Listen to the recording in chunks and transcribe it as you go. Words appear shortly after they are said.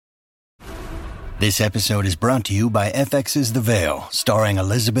This episode is brought to you by FX's The Veil, starring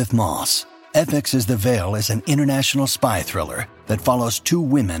Elizabeth Moss. FX's The Veil is an international spy thriller that follows two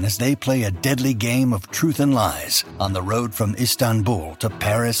women as they play a deadly game of truth and lies on the road from Istanbul to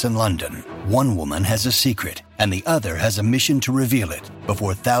Paris and London. One woman has a secret, and the other has a mission to reveal it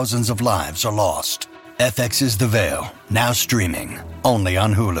before thousands of lives are lost. FX's The Veil, now streaming, only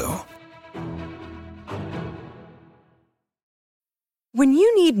on Hulu. When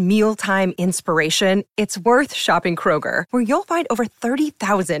you need mealtime inspiration, it's worth shopping Kroger, where you'll find over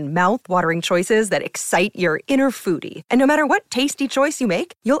 30,000 mouth-watering choices that excite your inner foodie. And no matter what tasty choice you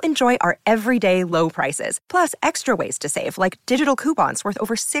make, you'll enjoy our everyday low prices, plus extra ways to save, like digital coupons worth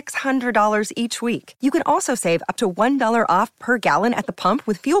over $600 each week. You can also save up to $1 off per gallon at the pump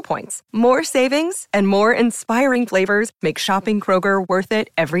with fuel points. More savings and more inspiring flavors make shopping Kroger worth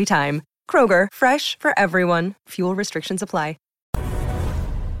it every time. Kroger, fresh for everyone. Fuel restrictions apply.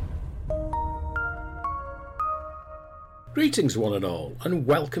 Greetings one and all, and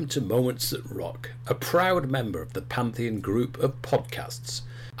welcome to Moments That Rock, a proud member of the Pantheon group of podcasts.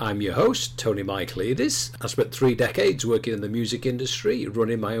 I'm your host, Tony Michaelidis. I spent 3 decades working in the music industry,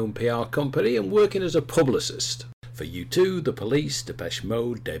 running my own PR company and working as a publicist for U2, The Police, Depeche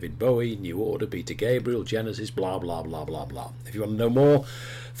Mode, David Bowie, New Order, Peter Gabriel, Genesis, blah blah blah blah blah. If you want to know more,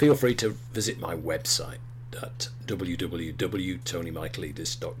 feel free to visit my website at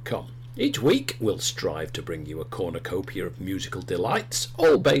www.tonymichaelidis.com. Each week we'll strive to bring you a cornucopia of musical delights,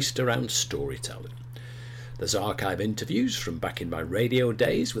 all based around storytelling. There's archive interviews from back in my radio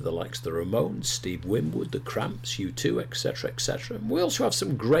days with the likes of the Ramones, Steve Winwood, the Cramps, U2, etc, etc. And we also have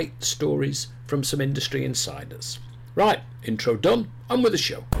some great stories from some industry insiders. Right, intro done, on with the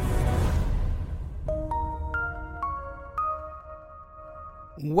show.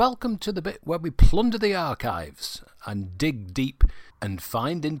 Welcome to the bit where we plunder the archives and dig deep and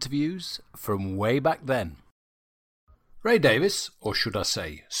find interviews from way back then. Ray Davies, or should I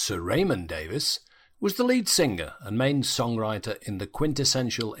say Sir Raymond Davies, was the lead singer and main songwriter in the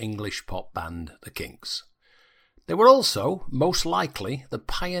quintessential English pop band The Kinks. They were also, most likely, the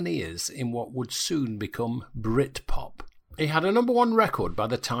pioneers in what would soon become Britpop. He had a number 1 record by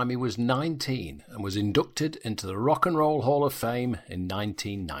the time he was 19 and was inducted into the Rock and Roll Hall of Fame in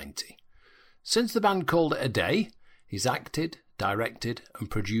 1990. Since the band called it a day, he's acted, directed and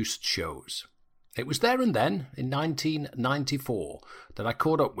produced shows. It was there and then, in 1994, that I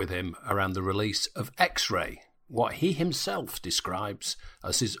caught up with him around the release of X-Ray, what he himself describes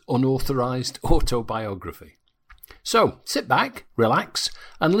as his unauthorised autobiography. So, sit back, relax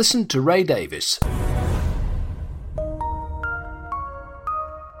and listen to Ray Davies.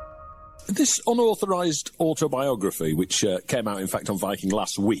 This unauthorised autobiography, which came out, in fact, on Viking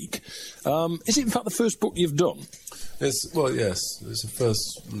last week, is it, in fact, the first book you've done? Yes, it's the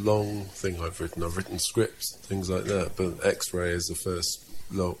first long thing I've written. I've written scripts, things like that, but X-Ray is the first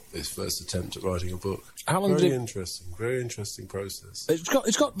attempt at writing a book. How long very interesting process.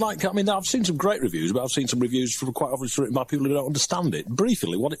 It's got like, I mean, I've seen some great reviews, but I've seen some reviews from quite often written by people who don't understand it.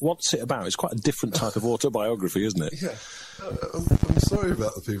 Briefly, what's it about? It's quite a different type of autobiography, isn't it? Yeah, I'm sorry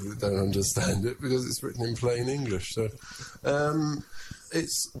about the people that don't understand it because it's written in plain English. So,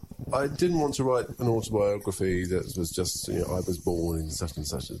 I didn't want to write an autobiography that was just, I was born in such and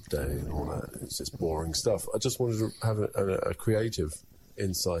such a day and all that. It's just boring stuff. I just wanted to have a creative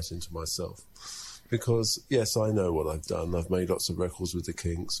insight into myself. Because, yes, I know what I've done. I've made lots of records with the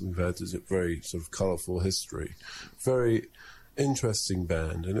Kinks. We've had a very sort of colourful history. Very interesting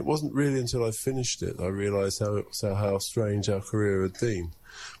band. And it wasn't really until I finished it I realised how strange our career had been.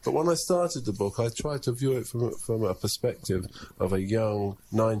 But when I started the book, I tried to view it from a perspective of a young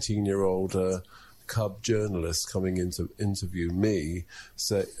 19-year-old cub journalist coming in to interview me,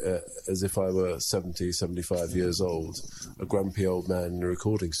 as if I were 70, 75 years old, a grumpy old man in a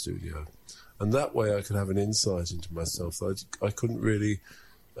recording studio. And that way I could have an insight into myself. I couldn't really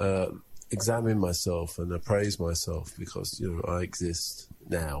examine myself and appraise myself because, I exist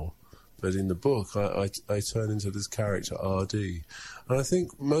now. But in the book, I turn into this character, R.D. And I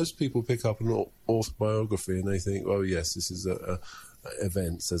think most people pick up an autobiography and they think, oh, yes, this is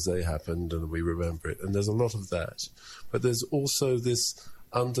events as they happened and we remember it. And there's a lot of that. But there's also this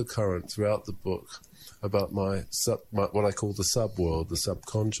undercurrent throughout the book about my what I call the subworld, the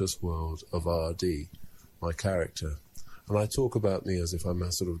subconscious world of R.D., my character. And I talk about me as if I'm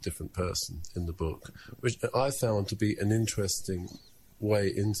a sort of different person in the book, which I found to be an interesting way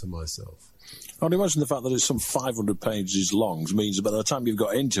into myself. I'd imagine the fact that it's some 500 pages long means that by the time you've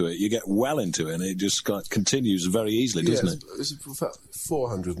got into it, you get well into it, and it just continues very easily, doesn't it? It's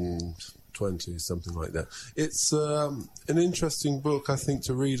 400 and 20s, something like that. It's an interesting book, I think,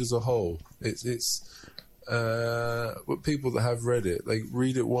 to read as a whole. It's people that have read it, they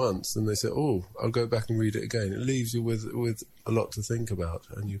read it once and they say, "Oh, I'll go back and read it again." It leaves you with a lot to think about,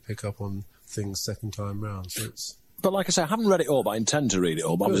 and you pick up on things second time round. So it's. But like I say, I haven't read it all, but I intend to read it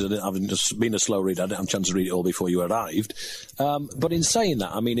all. But obviously, having just been a slow reader, I didn't have a chance to read it all before you arrived. But in saying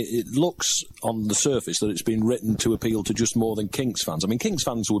that, I mean, it looks on the surface that it's been written to appeal to just more than Kinks fans. I mean, Kinks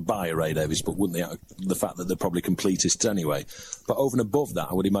fans would buy a Ray Davies book, wouldn't they? Out of the fact that they're probably completists anyway. But over and above that,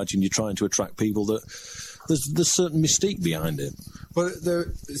 I would imagine you're trying to attract people that there's certain mystique behind it. Well,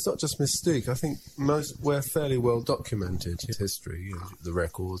 it's not just mystique. I think we're fairly well documented history. You know, the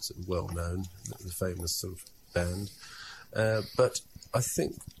records are well known, the famous sort of band. But I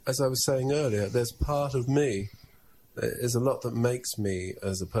think, as I was saying earlier, there's part of me, there's a lot that makes me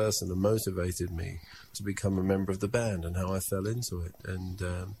as a person and motivated me to become a member of the band and how I fell into it. And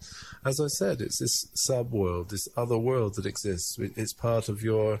as I said, it's this sub-world, this other world that exists. It's part of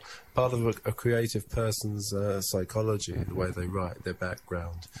a creative person's psychology, the way they write, their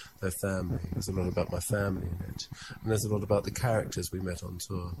background, their family. There's a lot about my family in it. And there's a lot about the characters we met on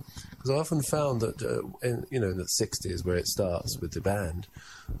tour. Because I often found that, in the 60s, where it starts with the band,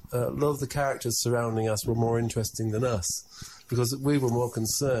 a lot of the characters surrounding us were more interesting than us. Because we were more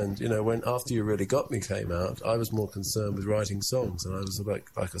concerned, when After You Really Got Me came out, I was more concerned with writing songs, and I was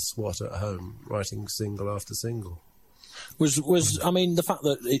like a swot at home, writing single after single. I mean, the fact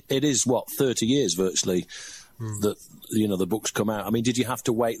that it is, 30 years virtually, that, the books come out. I mean, did you have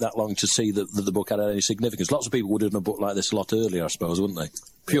to wait that long to see that the book had any significance? Lots of people would have done a book like this a lot earlier, I suppose, wouldn't they?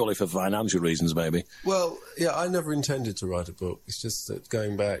 Purely for financial reasons, maybe. Well, yeah, I never intended to write a book. It's just that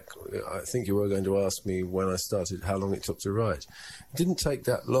going back, I think you were going to ask me when I started how long it took to write. It didn't take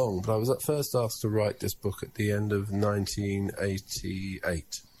that long, but I was at first asked to write this book at the end of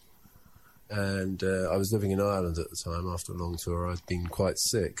 1988. And I was living in Ireland at the time after a long tour. I'd been quite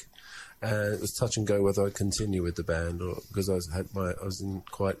sick. And it was touch and go whether I'd continue with the band, or because I was in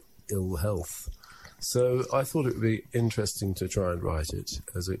quite ill health. So I thought it would be interesting to try and write it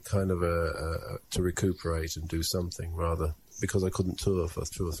as a kind of to recuperate and do something, rather, because I couldn't tour for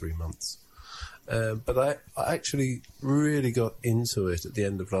 2 or 3 months. But I actually really got into it at the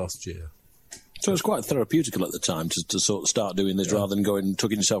end of last year. So it was quite therapeutical at the time to sort of start doing this, rather than going and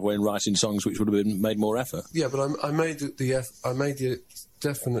tucking yourself away and writing songs which would have made more effort. Yeah, but I made the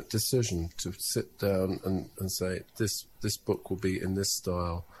definite decision to sit down and say this book will be in this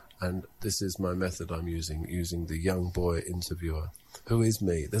style, and this is my method I'm using the young boy interviewer, who is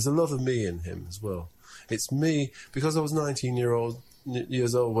me. There's a lot of me in him as well. It's me, because I was 19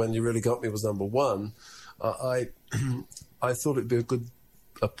 years old when You Really Got Me was number one. I thought it'd be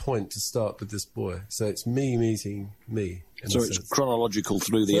a point to start with this boy. So it's me meeting me. So it's chronological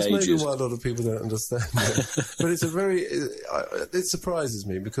through the ages. That's maybe why a lot of people don't understand it. But it surprises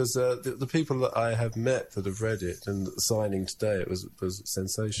me, because the people that I have met that have read it, and the signing today, it was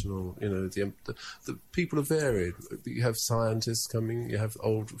sensational. The people are varied. You have scientists coming, you have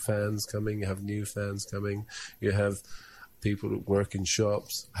old fans coming, you have new fans coming, you have people that work in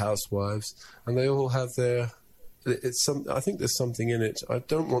shops, housewives, and they all have their... I think there's something in it. I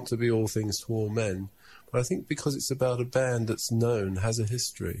don't want to be all things to all men, but I think because it's about a band that's known, has a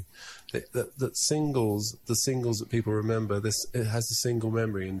history, that singles, the singles that people remember, it has a single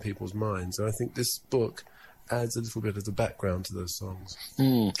memory in people's minds. And I think this book adds a little bit of the background to those songs.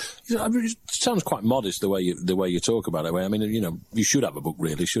 It sounds quite modest the way you talk about it. I mean, you should have a book,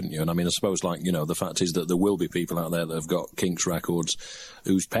 really, shouldn't you? And I mean, I suppose, the fact is that there will be people out there that have got Kinks records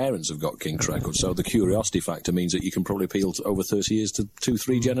whose parents have got Kinks records. So the curiosity factor means that you can probably appeal to over 30 years to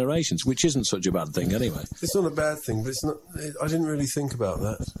 2-3 generations, which isn't such a bad thing anyway. It's not a bad thing, but it's not. I didn't really think about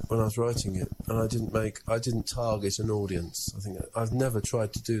that when I was writing it, and I didn't target an audience. I think I've never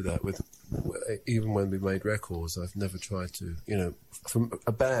tried to do that even when we made records. I've never tried to, from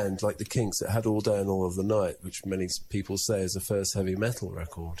a band like the Kinks that had All Day and All of the Night, which many people say is the first heavy metal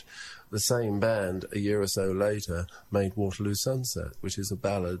record. The same band, a year or so later, made Waterloo Sunset, which is a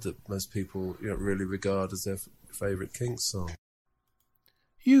ballad that most people really regard as their favourite Kinks song.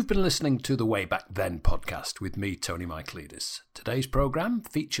 You've been listening to the Way Back Then podcast with me, Tony Michaelidis. Today's programme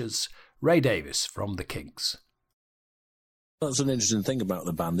features Ray Davies from the Kinks. That's an interesting thing about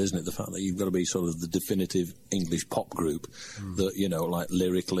the band, isn't it? The fact that you've got to be sort of the definitive English pop group that, you know, like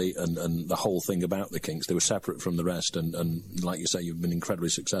lyrically and the whole thing about the Kinks, they were separate from the rest. And like you say, you've been incredibly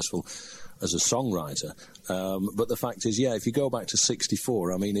successful as a songwriter. But the fact is, yeah, if you go back to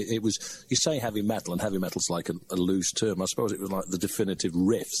 64, I mean, it was, you say heavy metal, and heavy metal's like a loose term. I suppose it was like the definitive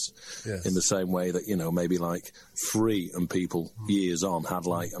riffs, yes, in the same way that, you know, maybe like Free and people years on had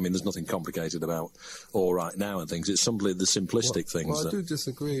like, I mean, there's nothing complicated about All Right Now and things. It's simply the simplistic things. Well, I do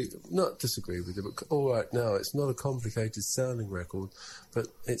not disagree with you, but All Right Now, it's not a complicated sounding record, but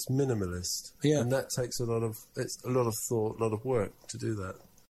it's minimalist. Yeah. And that takes a lot of thought, a lot of work to do that.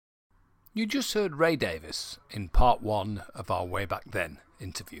 You just heard Ray Davies in part 1 of our Way Back Then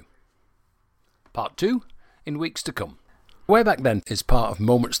interview. Part 2 in weeks to come. Way Back Then is part of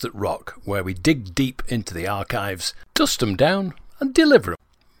Moments That Rock, where we dig deep into the archives, dust them down and deliver them.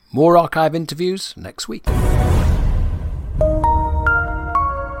 More archive interviews next week.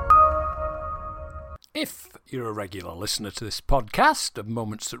 If you're a regular listener to this podcast of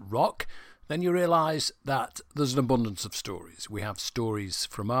Moments That Rock, then you realise that there's an abundance of stories. We have stories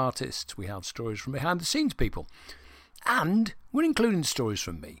from artists, we have stories from behind-the-scenes people, and we're including stories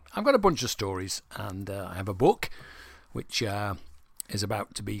from me. I've got a bunch of stories, and I have a book which is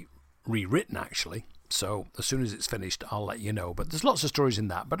about to be rewritten, actually. So as soon as it's finished, I'll let you know. But there's lots of stories in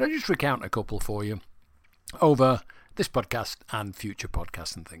that, but I'll just recount a couple for you over this podcast and future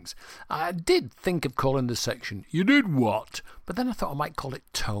podcasts and things. I did think of calling this section You Did What? But then I thought I might call it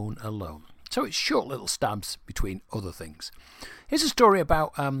Tone Alone. So it's short little stabs between other things. Here's a story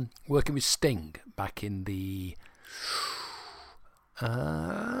about working with Sting back in the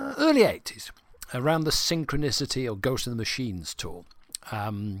early 80s, around the Synchronicity or Ghost in the Machines tour.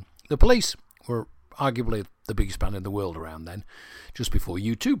 The Police were arguably the biggest band in the world around then, just before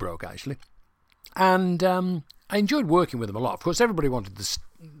U2 broke, actually. And I enjoyed working with them a lot. Of course, everybody wanted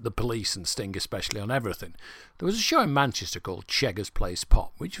the Police and Sting especially on everything. There was a show in Manchester called Cheggers Plays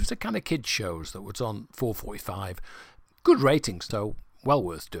Pop, which was a kind of kids' shows that was on 4:45. Good ratings, so well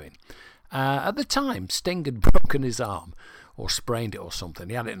worth doing. At the time, Sting had broken his arm, or sprained it or something.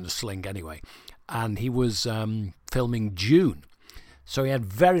 He had it in a sling anyway. And he was filming June. So he had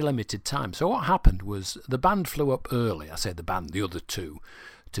very limited time. So what happened was the band flew up early. I say the band, the other two,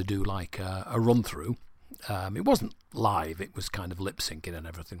 to do like a run-through. It wasn't live, it was kind of lip-syncing and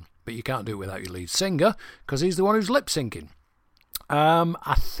everything. But you can't do it without your lead singer, because he's the one who's lip-syncing.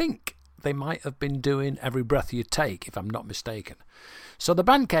 I think they might have been doing Every Breath You Take, if I'm not mistaken. So the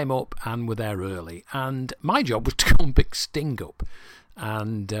band came up and were there early, and my job was to go and pick Sting up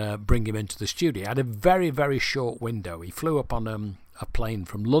and bring him into the studio. I had a very, very short window. He flew up on a plane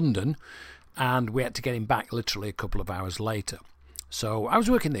from London, and we had to get him back literally a couple of hours later. So I was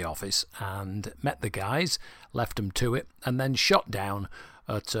working in the office and met the guys, left them to it, and then shot down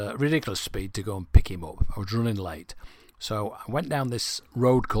at a ridiculous speed to go and pick him up. I was running late. So I went down this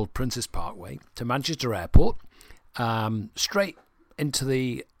road called Princes Parkway to Manchester Airport, straight into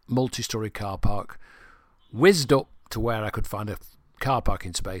the multi-storey car park, whizzed up to where I could find a car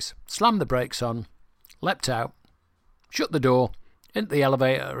parking space, slammed the brakes on, leapt out, shut the door, into the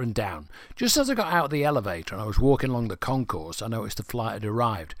elevator and down. Just as I got out of the elevator and I was walking along the concourse, I noticed the flight had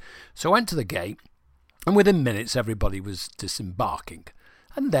arrived. So I went to the gate, and within minutes everybody was disembarking.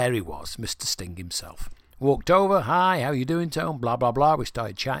 And there he was, Mr. Sting himself. Walked over, "Hi, how you doing, Tone?" Blah, blah, blah. We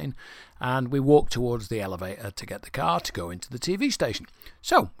started chatting, and we walked towards the elevator to get the car to go into the TV station.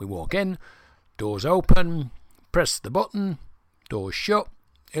 So we walk in, doors open, press the button, doors shut.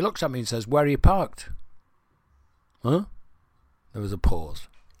 He looks at me and says, "Where are you parked?" Huh? There was a pause.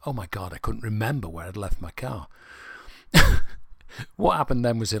 Oh my God, I couldn't remember where I'd left my car. What happened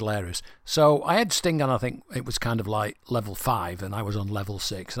then was hilarious. So I had Sting on, I think it was kind of like level 5, and I was on level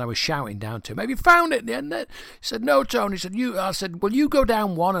 6, and I was shouting down to him, "Have you found it?" He said, "No, Tony." I said, "Well, you go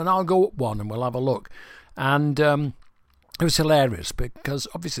down 1 and I'll go up 1 and we'll have a look." And it was hilarious because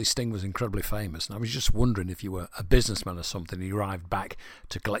obviously Sting was incredibly famous, and I was just wondering if you were a businessman or something, and you arrived back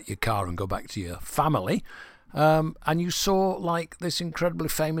to collect your car and go back to your family. And you saw like this incredibly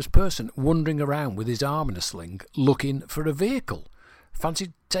famous person wandering around with his arm in a sling looking for a vehicle.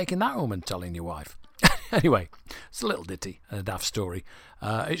 Fancy taking that home and telling your wife. Anyway, it's a little ditty and a daft story.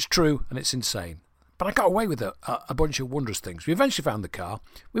 It's true and it's insane. But I got away with a bunch of wondrous things. We eventually found the car.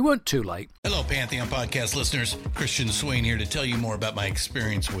 We weren't too late. Hello, Pantheon podcast listeners. Christian Swain here to tell you more about my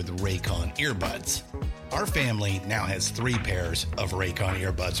experience with Raycon earbuds. Our family now has 3 pairs of Raycon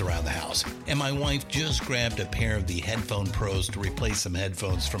earbuds around the house, and my wife just grabbed a pair of the Headphone Pros to replace some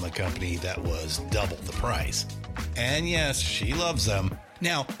headphones from a company that was double the price. And yes, she loves them.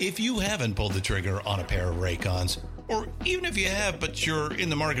 Now, if you haven't pulled the trigger on a pair of Raycons, Or even if you have, but you're in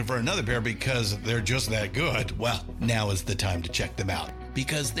the market for another pair because they're just that good, well, now is the time to check them out,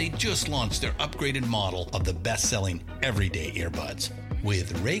 because they just launched their upgraded model of the best-selling everyday earbuds.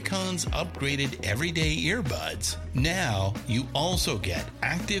 With Raycon's upgraded everyday earbuds, now you also get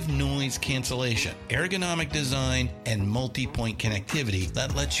active noise cancellation, ergonomic design, and multi-point connectivity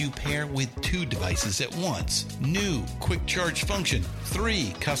that lets you pair with 2 devices at once. New quick charge function, 3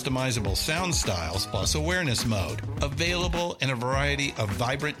 customizable sound styles, plus awareness mode. Available in a variety of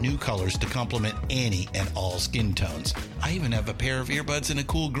vibrant new colors to complement any and all skin tones. I even have a pair of earbuds in a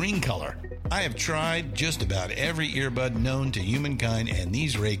cool green color. I have tried just about every earbud known to humankind, and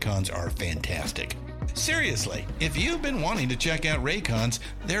these Raycons are fantastic. Seriously, if you've been wanting to check out Raycons,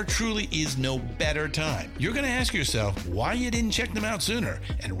 there truly is no better time. You're going to ask yourself why you didn't check them out sooner,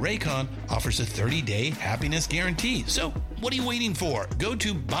 and Raycon offers a 30-day happiness guarantee. So what are you waiting for? Go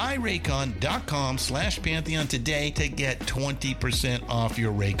to buyraycon.com/Pantheon today to get 20% off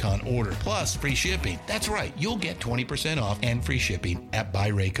your Raycon order, plus free shipping. That's right, you'll get 20% off and free shipping at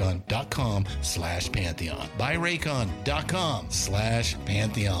buyraycon.com/Pantheon.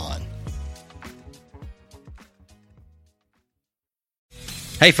 buyraycon.com/Pantheon.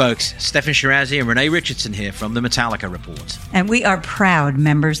 Hey folks, Stefan Shirazi and Renee Richardson here from the Metallica Report. And we are proud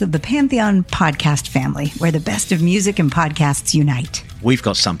members of the Pantheon podcast family, where the best of music and podcasts unite. We've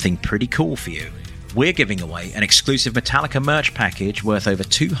got something pretty cool for you. We're giving away an exclusive Metallica merch package worth over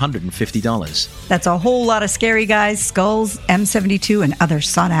 $250. That's a whole lot of Scary Guys, Skulls, M72, and other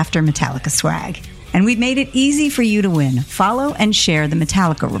sought-after Metallica swag. And we've made it easy for you to win. Follow and share the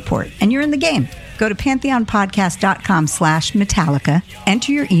Metallica Report, and you're in the game. Go to pantheonpodcast.com/Metallica,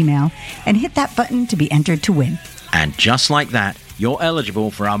 enter your email, and hit that button to be entered to win. And just like that, you're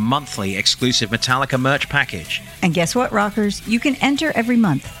eligible for our monthly exclusive Metallica merch package. And guess what, rockers? You can enter every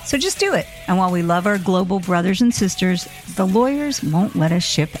month, so just do it. And while we love our global brothers and sisters, the lawyers won't let us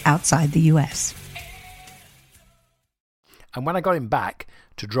ship outside the U.S. And when I got him back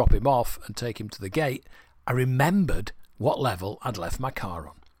to drop him off and take him to the gate, I remembered what level I'd left my car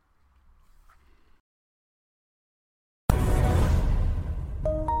on.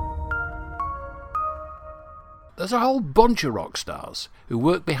 There's a whole bunch of rock stars who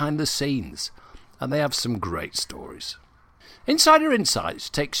work behind the scenes, and they have some great stories. Insider Insights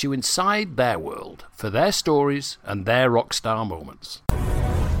takes you inside their world for their stories and their rock star moments.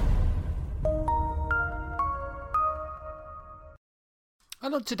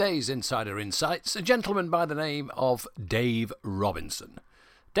 And on today's Insider Insights, a gentleman by the name of Dave Robinson.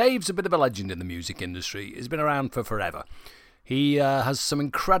 Dave's a bit of a legend in the music industry. He's been around for forever. He has some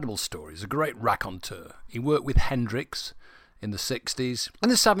incredible stories, a great raconteur. He worked with Hendrix in the 60s. In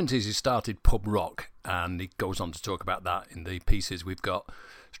the 70s, he started pub rock, and he goes on to talk about that in the pieces we've got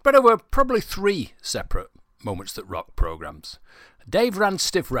spread over probably 3 separate Moments That Rock programs. Dave ran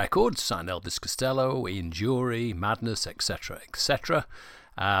Stiff Records, signed Elvis Costello, Ian Dury, Madness, etc., etc.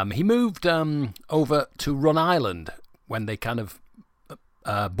 He moved over to Run Island when they kind of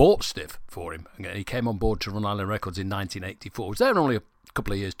bought Stiff for him. He came on board to Run Island Records in 1984. He was there only a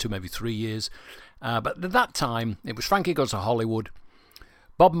couple of years, 2, maybe 3 years. But at that time, it was Frankie Goes to Hollywood,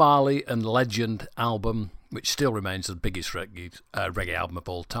 Bob Marley and Legend album, which still remains the biggest reggae album of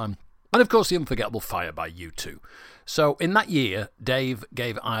all time. And of course, the unforgettable Fire by U2. So in that year, Dave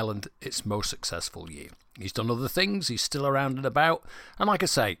gave Ireland its most successful year. He's done other things, he's still around and about. And like I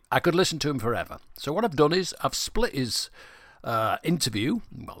say, I could listen to him forever. So what I've done is I've split his interview,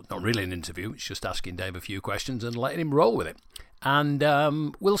 well, not really an interview, it's just asking Dave a few questions and letting him roll with it. And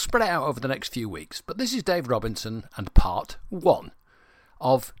we'll spread it out over the next few weeks. But this is Dave Robinson and part 1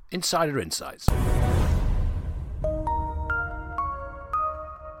 of Insider Insights.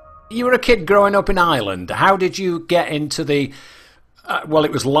 You were a kid growing up in Ireland. How did you get into the... well,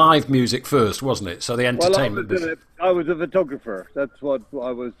 it was live music first, wasn't it? So the entertainment... Well, I was a photographer. That's what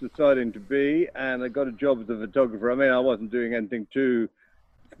I was deciding to be, and I got a job as a photographer. I mean, I wasn't doing anything too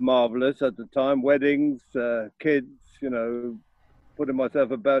marvellous at the time. Weddings, kids, you know, putting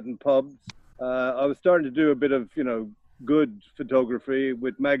myself about in pubs. I was starting to do a bit of, you know, good photography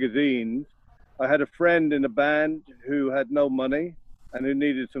with magazines. I had a friend in a band who had no money and who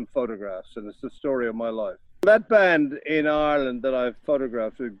needed some photographs, and it's the story of my life. That band in Ireland that I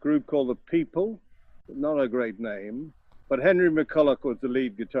photographed, a group called The People, not a great name, but Henry McCulloch was the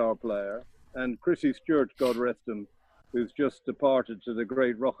lead guitar player, and Chrissy Stewart, God rest him, who's just departed to the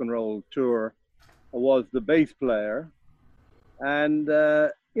great rock and roll tour, was the bass player. And,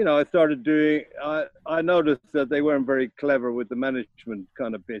 you know, I started doing, I noticed that they weren't very clever with the management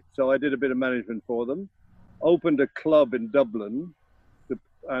kind of bit, so I did a bit of management for them, opened a club in Dublin,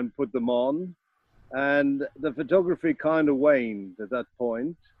 and put them on. and the photography kind of waned at that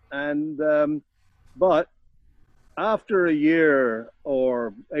point. And but after a year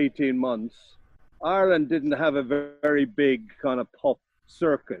or 18 months, Ireland didn't have a very big kind of pop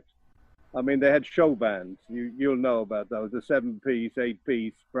circuit. I mean, they had show bands. You'll know about those, the 7-piece,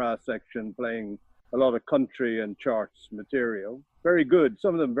 8-piece brass section playing a lot of country and charts material. Very good,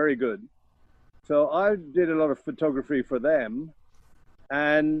 some of them very good. So I did a lot of photography for them,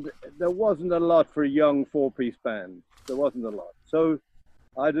 and there wasn't a lot for young 4-piece bands. There wasn't a lot. So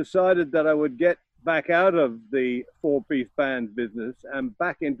I decided that I would get back out of the 4-piece band business and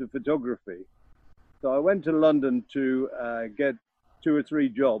back into photography. So I went to London to get 2 or 3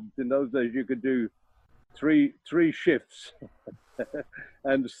 jobs. In those days, you could do three shifts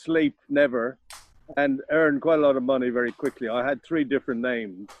and sleep never, and earn quite a lot of money very quickly. I had 3 different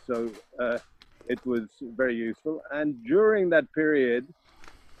names, so it was very useful. And during that period,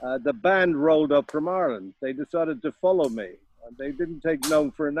 the band rolled up from Ireland. They decided to follow me. They didn't take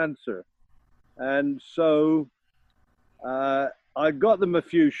no for an answer. And so I got them a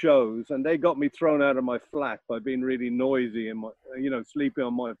few shows, and they got me thrown out of my flat by being really noisy and, sleeping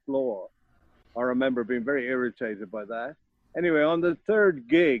on my floor. I remember being very irritated by that. Anyway, on the 3rd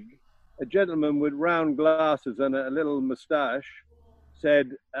gig, a gentleman with round glasses and a little mustache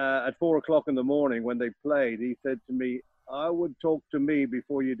said at 4 o'clock in the morning when they played, he said to me, "I would talk to me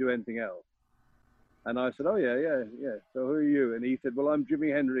before you do anything else." And I said, "Oh, yeah. So who are you?" And he said, "Well, I'm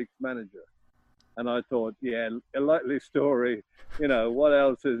Jimi Hendrix's manager." And I thought, yeah, a likely story, what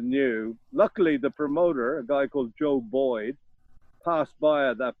else is new? Luckily, the promoter, a guy called Joe Boyd, passed by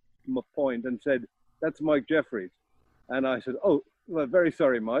at that point and said, "That's Mike Jeffries." And I said, "Oh, well, very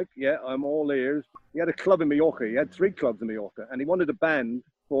sorry, Mike. Yeah, I'm all ears." He had a club in Mallorca. He had 3 clubs in Mallorca, and he wanted a band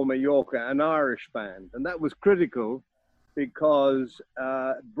for Mallorca, an Irish band. And that was critical because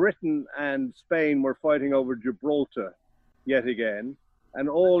Britain and Spain were fighting over Gibraltar yet again, and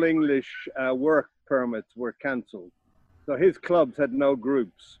all English work permits were cancelled. So his clubs had no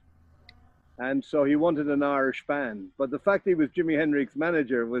groups. And so he wanted an Irish band. But the fact he was Jimi Hendrix's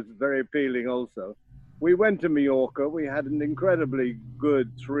manager was very appealing also. We went to Mallorca. We had an incredibly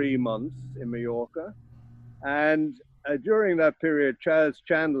good 3 months in Mallorca. And during that period, Chas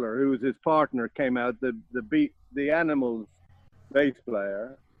Chandler, who was his partner, came out, the Animals bass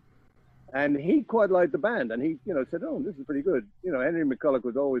player. And he quite liked the band, and he, said, "Oh, this is pretty good." Henry McCulloch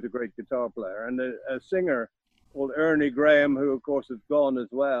was always a great guitar player, and a singer called Ernie Graham, who of course is gone as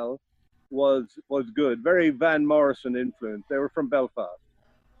well, was good. Very Van Morrison influence. They were from Belfast.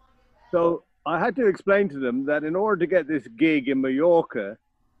 So I had to explain to them that in order to get this gig in Mallorca,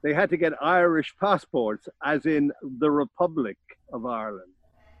 they had to get Irish passports, as in the Republic of Ireland,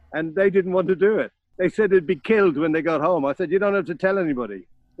 and they didn't want to do it. They said it'd be killed when they got home. I said, "You don't have to tell anybody,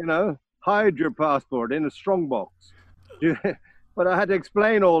 hide your passport in a strongbox." But I had to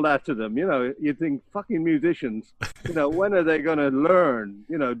explain all that to them. You think, fucking musicians, when are they going to learn?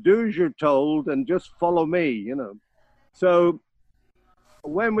 Do as you're told and just follow me, So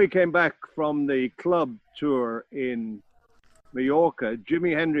when we came back from the club tour in Mallorca,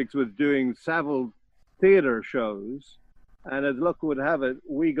 Jimi Hendrix was doing Savile theater shows. And as luck would have it,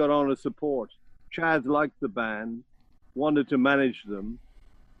 we got on as support. Chaz liked the band, wanted to manage them.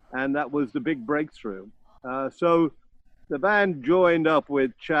 And that was the big breakthrough. So the band joined up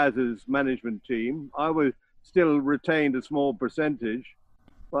with Chaz's management team. I was still retained a small percentage,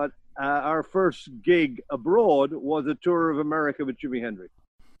 but our first gig abroad was a tour of America with Jimi Hendrix.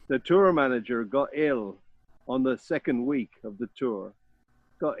 The tour manager got ill on the 2nd week of the tour,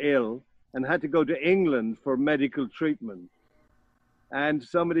 got ill and had to go to England for medical treatment. And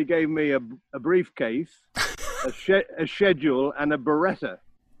somebody gave me a briefcase, a schedule and a Beretta.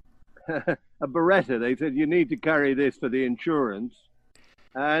 A Beretta. They said, "You need to carry this for the insurance."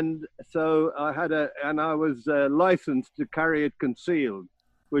 And so I was licensed to carry it concealed,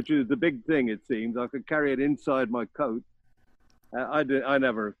 which is the big thing, it seems. I could carry it inside my coat. I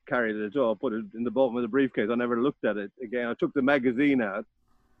never carried it at all. I put it in the bottom of the briefcase. I never looked at it again. I took the magazine out.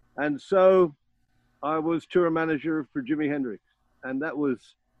 And so I was tour manager for Jimi Hendrix. And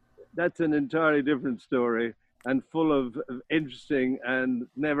that's an entirely different story, and full of interesting and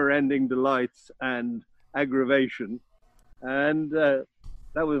never-ending delights and aggravation. And that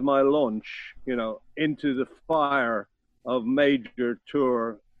was my launch, into the fire of major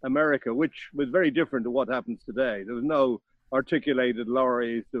tour America, which was very different to what happens today. There was no articulated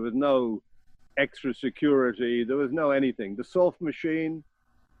lorries, there was no extra security, there was no anything. The Soft Machine,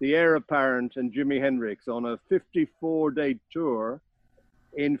 the Heir Apparent, and Jimi Hendrix on a 54-day tour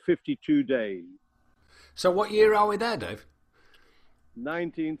in 52 days. So what year are we there, Dave?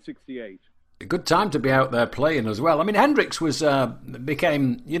 1968. A good time to be out there playing as well. I mean, Hendrix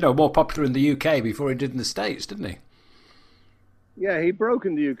became more popular in the UK before he did in the States, didn't he? Yeah, he broke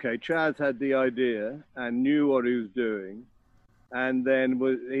in the UK. Chas had the idea and knew what he was doing, and then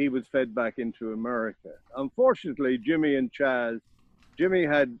he was fed back into America. Unfortunately, Jimmy had,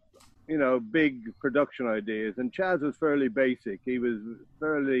 big production ideas, and Chas was fairly basic. He was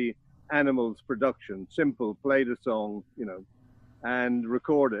fairly Animals production, simple, play the song, and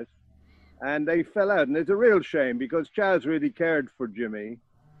record it. And they fell out, and it's a real shame because Chas really cared for Jimmy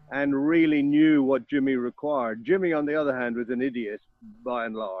and really knew what Jimmy required. Jimmy, on the other hand, was an idiot by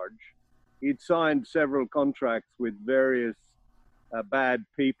and large. He'd signed several contracts with various bad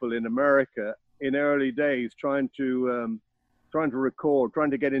people in America in early days, trying to record,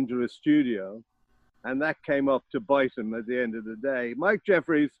 trying to get into a studio, and that came up to bite him at the end of the day. Mike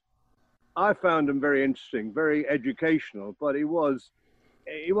Jeffries, I found him very interesting, very educational, but he wasn't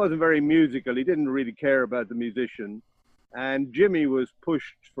very musical. He didn't really care about the musician. And Jimmy was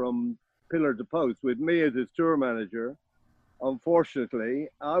pushed from pillar to post with me as his tour manager. Unfortunately,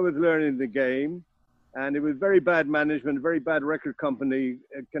 I was learning the game, and it was very bad management, very bad record company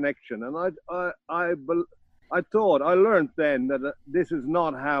connection. And I learned then that this is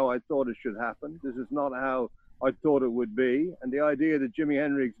not how I thought it should happen. This is not how I thought it would be. And the idea that Jimi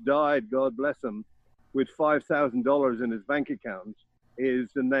Hendrix died, God bless him, with $5,000 in his bank account is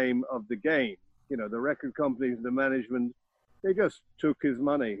the name of the game. The record companies, the management, they just took his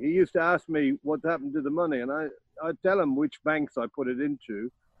money. He used to ask me what happened to the money, and I'd tell him which banks I put it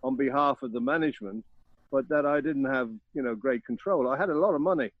into on behalf of the management, but that I didn't have, great control. I had a lot of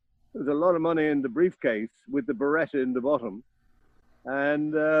money. There was a lot of money in the briefcase with the Beretta in the bottom.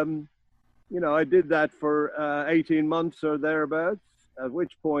 And, I did that for 18 months or thereabouts, at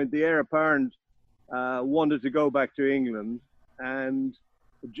which point the heir apparent wanted to go back to England. And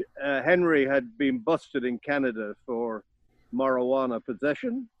Henry had been busted in Canada for marijuana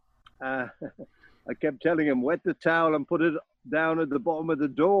possession. I kept telling him, wet the towel and put it down at the bottom of the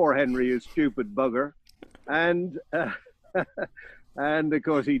door, Henry, you stupid bugger. And of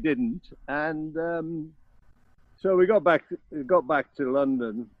course he didn't. And so we got back to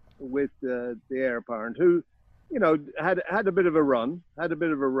London with the heir apparent, who, had a bit of a run,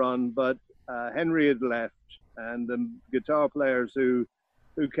 but Henry had left, and the guitar players who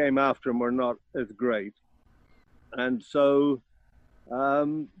came after him were not as great. And so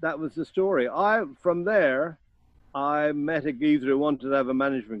that was the story. From there, I met a geezer who wanted to have a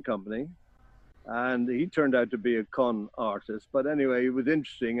management company, and he turned out to be a con artist. But anyway, he was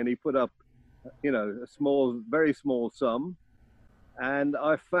interesting, and he put up, a very small sum. And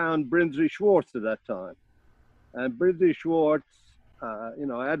I found Brinsley Schwarz at that time. And Brinsley Schwarz,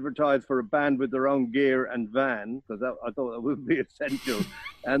 I advertised for a band with their own gear and van, because I thought that would be essential.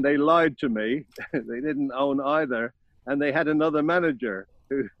 And they lied to me. They didn't own either. And they had another manager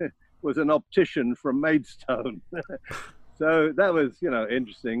who was an optician from Maidstone. So that was,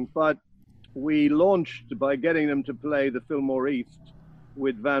 interesting. But we launched by getting them to play the Fillmore East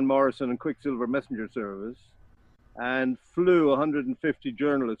with Van Morrison and Quicksilver Messenger Service, and flew 150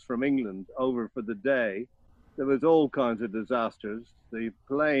 journalists from England over for the day. There was all kinds of disasters. The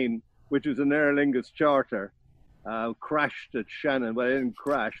plane, which was an Aer Lingus charter, crashed at Shannon. Well, it didn't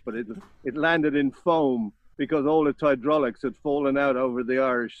crash, but it landed in foam because all its hydraulics had fallen out over the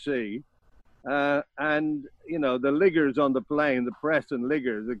Irish Sea. And, the liggers on the plane, the press and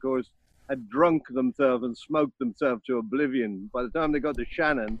liggers, of course, had drunk themselves and smoked themselves to oblivion. By the time they got to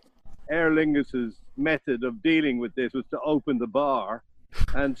Shannon, Aer Lingus's method of dealing with this was to open the bar.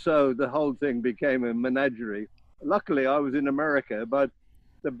 And so the whole thing became a menagerie. Luckily, I was in America, but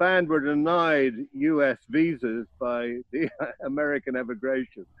the band were denied US visas by the American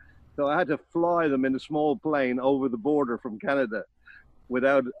immigration. So I had to fly them in a small plane over the border from Canada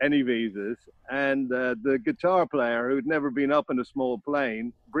without any visas. And the guitar player, who'd never been up in a small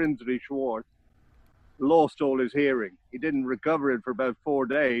plane, Brinsley Schwarz, lost all his hearing. He didn't recover it for about 4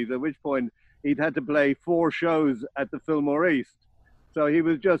 days, at which point he'd had to play 4 shows at the Fillmore East. So he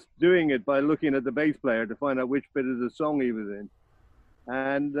was just doing it by looking at the bass player to find out which bit of the song he was in.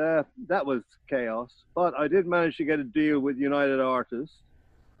 And that was chaos. But I did manage to get a deal with United Artists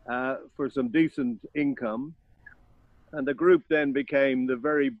for some decent income. And the group then became the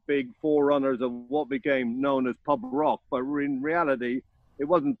very big forerunners of what became known as pub rock. But in reality, it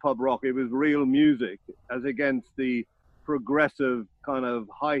wasn't pub rock, it was real music, as against the progressive kind of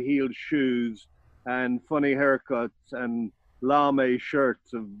high-heeled shoes and funny haircuts and lame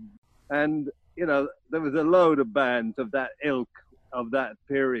shirts. And, there was a load of bands of that ilk of that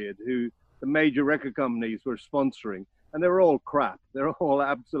period who the major record companies were sponsoring. And they're all crap. They're all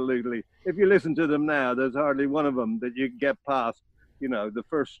absolutely, if you listen to them now, there's hardly one of them that you get past, you know, the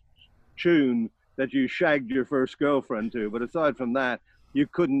first tune that you shagged your first girlfriend to. But aside from that, you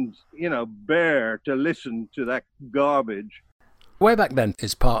couldn't, you know, bear to listen to that garbage. Way Back Then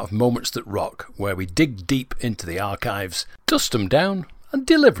is part of Moments That Rock, where we dig deep into the archives, dust them down and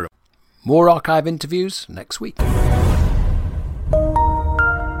deliver them. More archive interviews next week.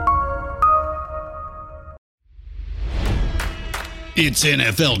 It's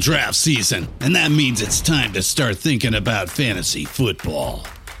NFL draft season, and that means it's time to start thinking about fantasy football.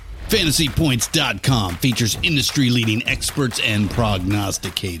 FantasyPoints.com features industry-leading experts and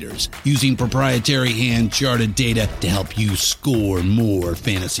prognosticators using proprietary hand-charted data to help you score more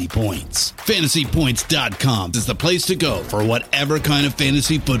fantasy points. FantasyPoints.com is the place to go for whatever kind of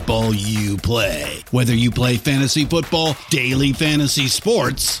fantasy football you play. Whether you play fantasy football, daily fantasy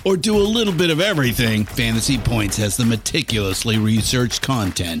sports, or do a little bit of everything, Fantasy Points has the meticulously researched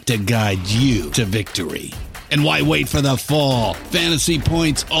content to guide you to victory. And why wait for the fall? Fantasy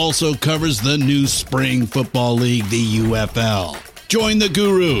Points also covers the new spring football league, the UFL. Join the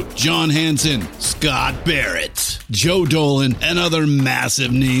guru, John Hansen, Scott Barrett, Joe Dolan, and other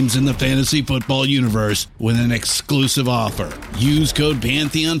massive names in the fantasy football universe with an exclusive offer. Use code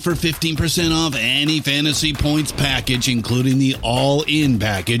Pantheon for 15% off any Fantasy Points package, including the all-in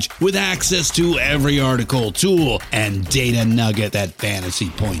package, with access to every article, tool, and data nugget that Fantasy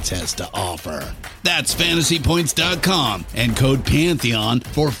Points has to offer. That's FantasyPoints.com and code Pantheon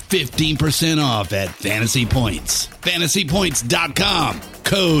for 15% off at Fantasy Points. FantasyPoints.com,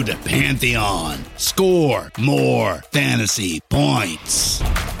 code Pantheon. Score more fantasy points.